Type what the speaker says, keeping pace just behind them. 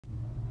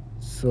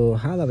So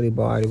hello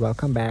everybody,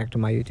 welcome back to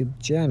my YouTube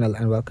channel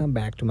and welcome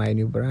back to my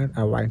new brand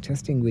wine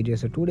testing video.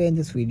 So today in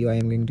this video I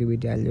am going to be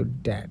tell you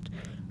that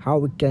how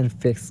we can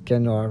fix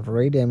cannot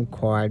redeem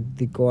code,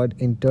 the code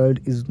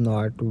entered is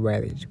not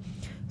valid.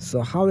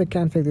 So how we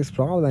can fix this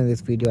problem in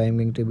this video I am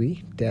going to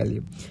be tell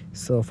you.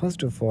 So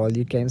first of all,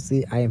 you can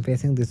see I am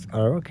facing this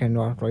error,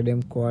 cannot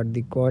redeem code,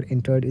 the code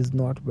entered is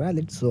not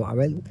valid. So I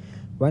will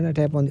when I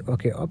tap on the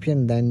OK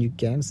option, then you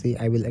can see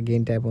I will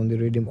again tap on the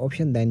redeem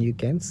option, then you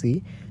can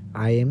see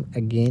I am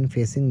again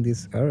facing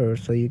this error.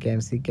 So you can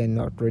see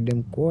cannot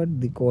redeem code,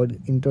 the code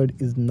entered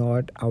is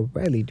not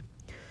valid.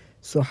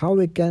 So how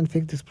we can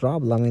fix this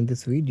problem in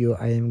this video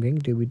I am going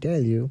to be tell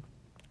you.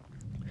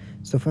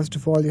 So first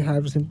of all, you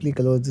have to simply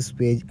close this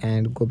page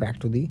and go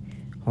back to the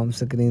home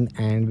screen,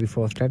 and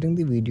before starting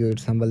the video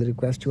it's humble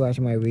request to watch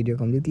my video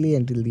completely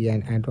until the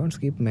end and don't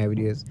skip my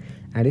videos.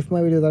 And if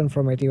my videos are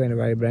informative and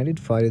very branded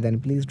for you, then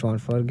please don't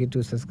forget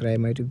to subscribe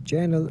my YouTube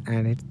channel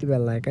and hit the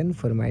bell icon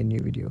for my new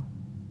video.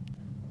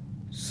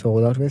 So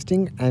without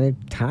wasting any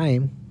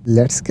time,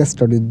 let's get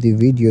started with the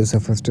video. So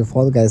first of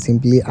all guys,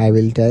 simply I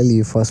will tell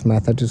you first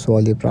method to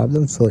solve your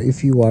problem. So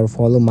if you are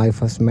follow my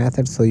first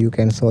method, so you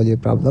can solve your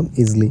problem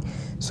easily.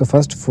 So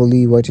first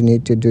fully what you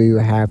need to do, you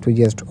have to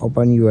just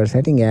open your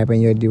setting app in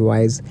your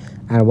device,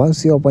 and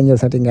once you open your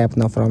setting app,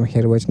 now from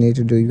here what you need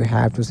to do, you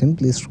have to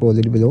simply scroll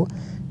it below,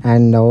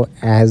 and now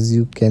as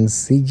you can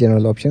see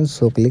general options,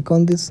 so click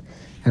on this,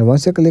 and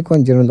once you click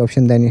on general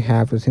option, then you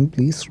have to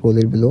simply scroll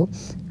it below,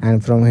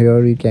 and from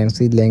here you can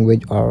see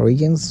language or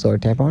regions, so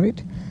tap on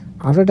it.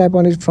 After tap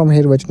on it, from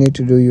here what you need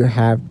to do, you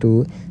have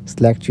to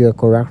select your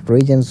correct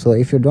region. So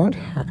if you don't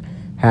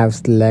have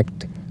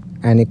select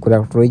any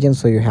correct region,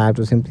 so you have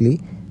to simply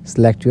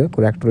select your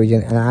correct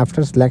region, and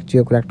after select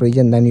your correct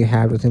region, then you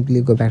have to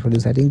simply go back to the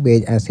setting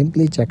page and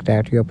simply check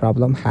that your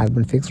problem has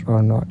been fixed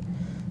or not.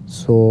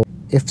 So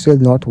if still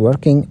not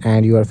working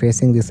and you are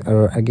facing this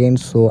error again,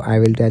 so I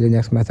will tell you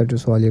next method to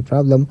solve your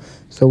problem.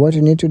 So what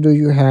you need to do,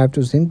 you have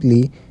to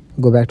simply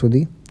go back to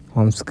the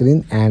home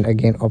screen and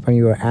again open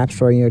your app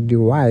store in your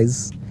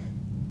device.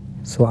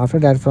 So after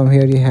that, from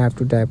here you have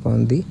to type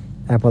on the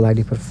Apple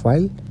ID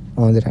profile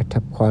on the right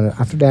top corner.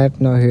 After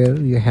that, now here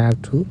you have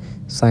to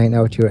sign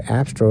out your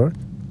app store,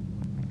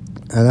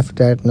 and after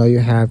that now you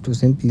have to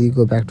simply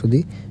go back to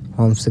the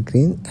home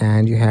screen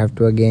and you have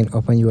to again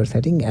open your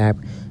setting app.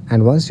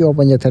 And once you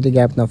open your setting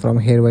app, now from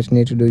here what you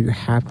need to do, you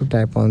have to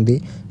type on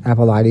the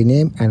Apple ID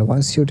name, and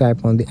once you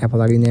type on the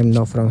Apple ID name,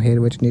 now from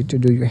here what you need to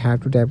do, you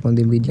have to type on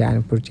the media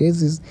and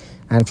purchases,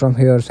 and from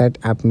here set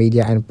up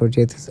media and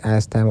purchases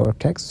as time or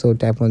text, so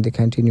tap on the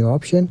continue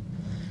option.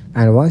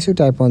 And once you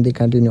type on the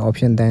continue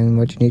option, then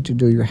what you need to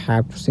do, you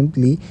have to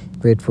simply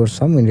wait for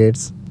some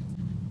minutes,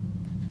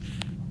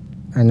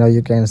 and now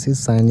you can see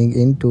signing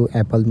into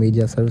Apple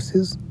Media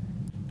Services.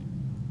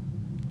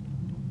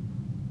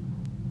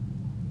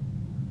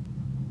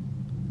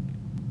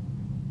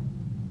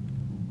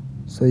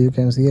 So you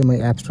can see my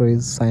app store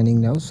is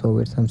signing now, so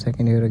wait some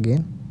second here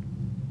again.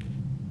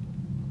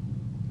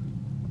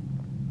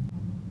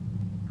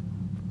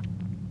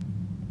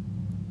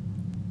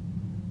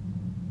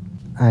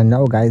 And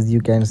now guys,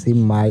 you can see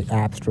my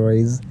app store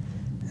is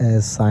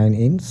sign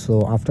in.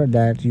 So after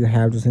that, you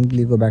have to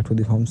simply go back to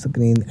the home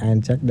screen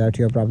and check that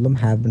your problem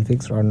has been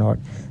fixed or not.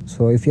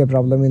 So if your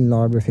problem will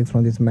not be fixed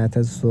from this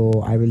method,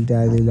 so I will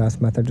tell you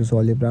last method to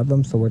solve your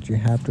problem. So what you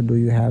have to do,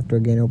 you have to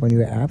again open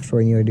your app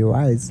store in your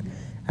device,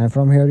 and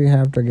from here you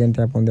have to again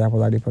tap on the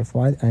Apple ID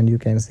profile, and you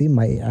can see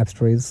my app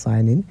store is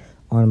sign in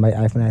on my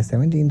iPhone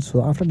i17.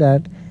 So after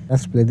that,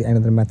 let's play the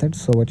another method.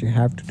 So what you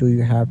have to do,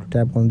 you have to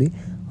tap on the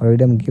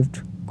redeem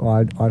gift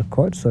card or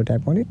code, so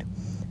tap on it.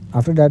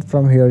 After that,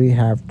 from here you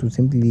have to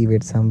simply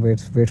wait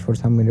for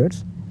some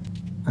minutes,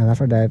 and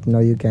after that now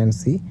you can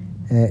see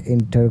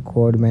enter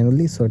code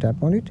manually, so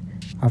tap on it.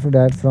 After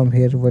that, from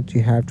here what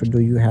you have to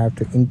do, you have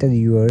to enter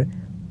your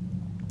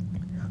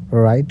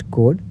right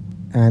code,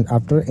 and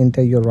after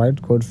enter your right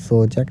code,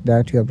 so check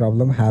that your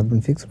problem has been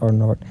fixed or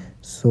not.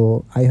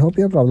 So I hope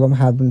your problem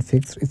has been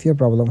fixed. If your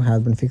problem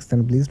has been fixed,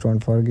 then please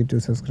don't forget to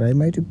subscribe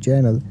my YouTube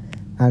channel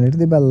and hit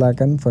the bell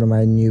icon for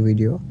my new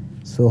video.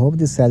 So hope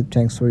this helped.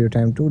 Thanks for your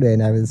time today,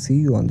 and I will see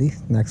you on the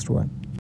next one.